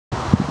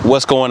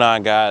What's going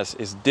on, guys?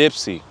 It's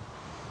Dipsy.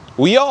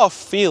 We all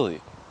feel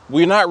it.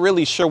 We're not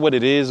really sure what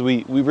it is.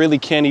 We really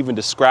can't even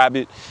describe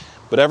it.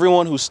 But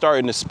everyone who's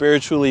starting to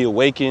spiritually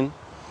awaken,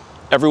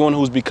 everyone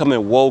who's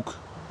becoming woke,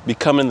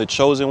 becoming the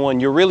chosen one,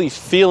 you're really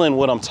feeling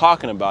what I'm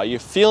talking about. You're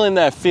feeling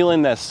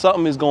that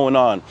something is going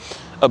on.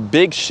 A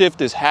big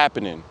shift is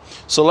happening.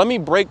 So let me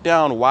break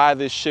down why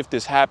this shift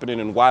is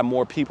happening and why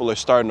more people are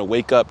starting to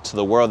wake up to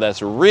the world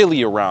that's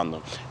really around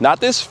them.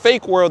 Not this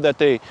fake world that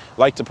they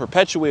like to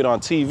perpetuate on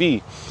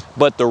TV,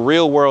 but the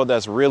real world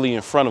that's really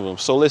in front of them.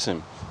 So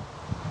listen,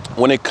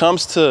 when it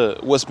comes to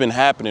what's been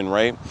happening,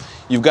 right,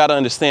 you've got to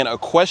understand a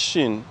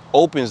question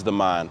opens the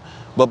mind.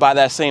 But by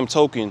that same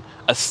token,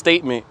 a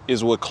statement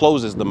is what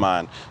closes the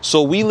mind.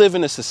 So we live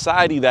in a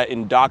society that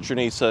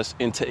indoctrinates us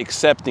into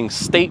accepting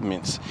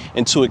statements,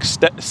 into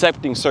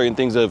accepting certain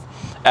things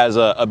as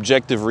a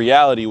objective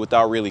reality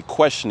without really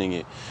questioning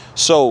it.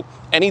 So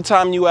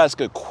anytime you ask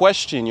a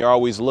question, you're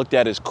always looked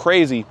at as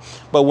crazy.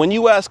 But when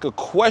you ask a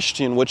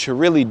question, what you're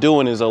really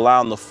doing is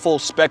allowing the full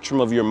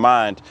spectrum of your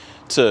mind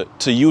to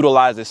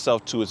utilize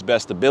itself to its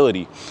best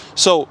ability.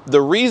 So the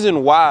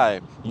reason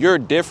why you're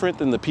different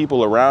than the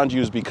people around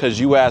you is because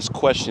you ask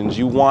questions,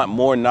 you want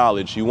more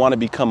knowledge, you want to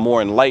become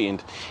more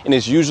enlightened. And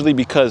it's usually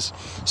because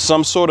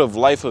some sort of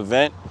life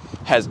event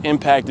has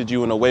impacted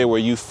you in a way where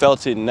you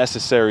felt it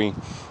necessary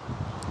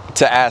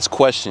to ask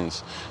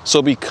questions.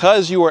 So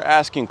because you are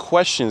asking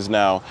questions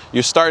now,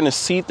 you're starting to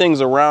see things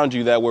around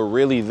you that were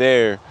really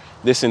there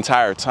this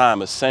entire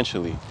time,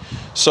 essentially.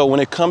 So when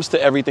it comes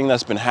to everything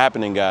that's been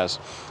happening, guys,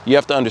 you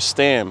have to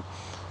understand,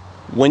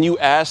 when you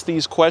ask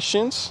these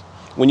questions,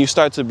 when you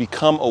start to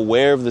become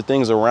aware of the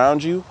things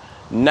around you,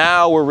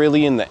 now we're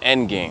really in the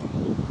end game.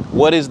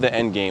 What is the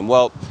end game?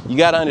 Well, you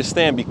got to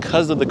understand,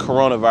 because of the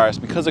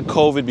coronavirus, because of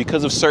COVID,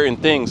 because of certain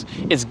things,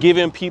 it's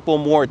giving people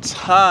more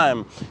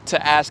time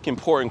to ask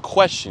important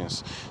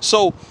questions.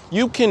 So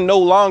you can no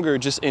longer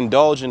just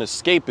indulge in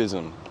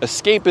escapism.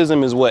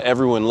 Escapism is what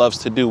everyone loves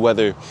to do,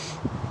 whether,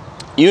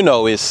 you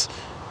know, it's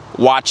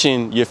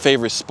watching your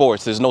favorite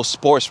sports. There's no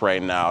sports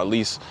right now, at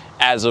least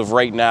as of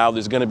right now.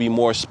 There's going to be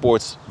more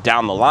sports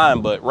down the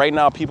line, but right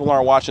now people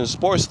aren't watching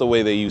sports the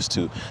way they used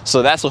to.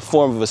 So that's a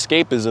form of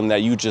escapism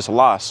that you just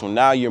lost. So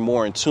now you're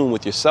more in tune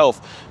with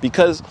yourself,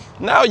 because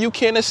now you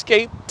can't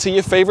escape to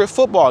your favorite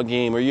football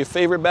game or your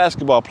favorite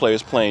basketball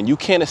players playing. You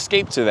can't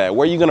escape to that.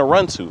 Where are you going to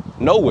run to?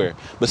 Nowhere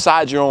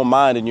besides your own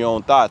mind and your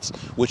own thoughts,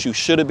 which you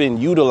should have been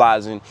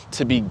utilizing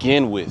to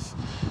begin with.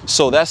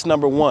 So that's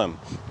number one.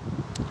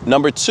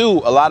 Number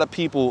two, a lot of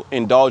people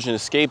indulge in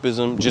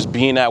escapism just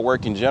being at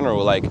work in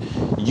general. Like,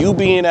 you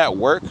being at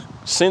work,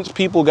 since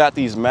people got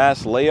these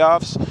mass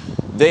layoffs,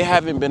 they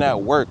haven't been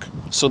at work.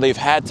 So they've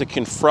had to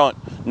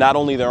confront not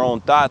only their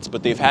own thoughts,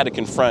 but they've had to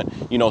confront,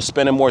 you know,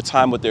 spending more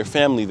time with their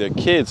family, their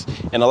kids.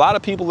 And a lot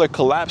of people are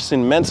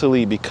collapsing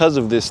mentally because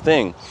of this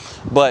thing.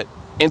 But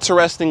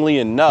interestingly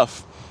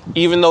enough,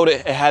 even though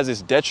it has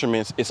its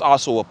detriments, it's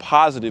also a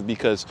positive,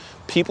 because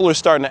people are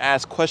starting to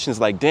ask questions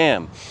like,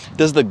 damn,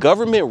 does the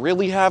government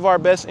really have our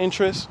best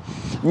interests?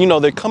 You know,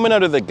 they're coming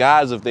under the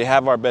guise of they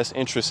have our best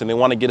interests and they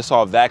want to get us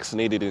all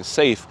vaccinated and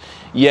safe.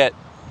 Yet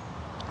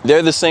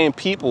they're the same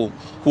people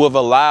who have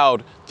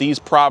allowed these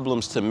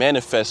problems to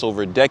manifest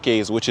over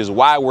decades, which is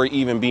why we're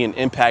even being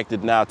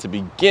impacted now to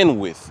begin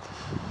with.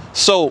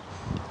 So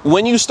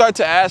when you start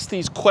to ask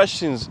these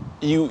questions,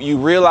 you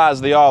realize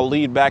they all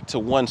lead back to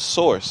one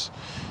source.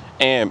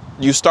 And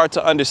you start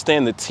to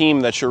understand the team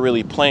that you're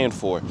really playing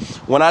for.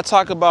 When I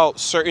talk about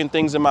certain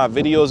things in my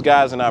videos,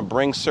 guys, and I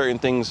bring certain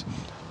things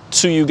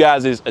to you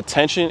guys'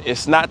 attention,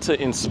 it's not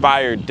to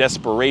inspire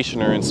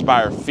desperation or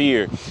inspire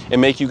fear and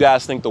make you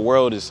guys think the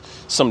world is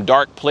some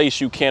dark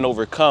place you can't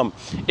overcome.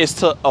 It's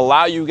to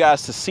allow you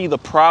guys to see the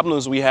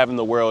problems we have in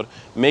the world,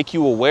 make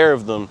you aware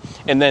of them,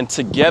 and then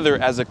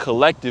together as a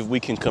collective,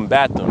 we can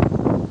combat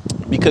them.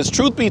 Because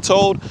truth be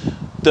told,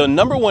 the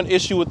number one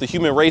issue with the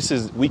human race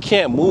is we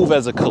can't move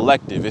as a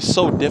collective. It's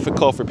so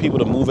difficult for people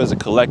to move as a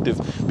collective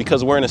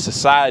because we're in a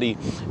society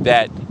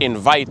that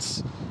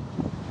invites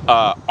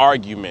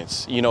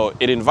arguments. You know,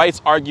 it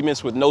invites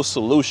arguments with no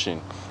solution.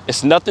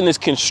 It's nothing is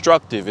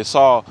constructive. It's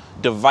all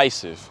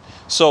divisive.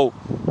 So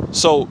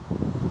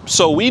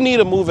we need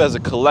to move as a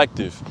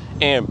collective.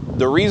 And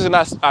the reason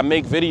I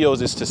make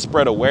videos is to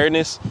spread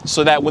awareness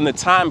so that when the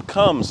time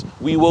comes,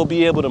 we will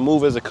be able to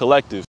move as a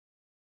collective.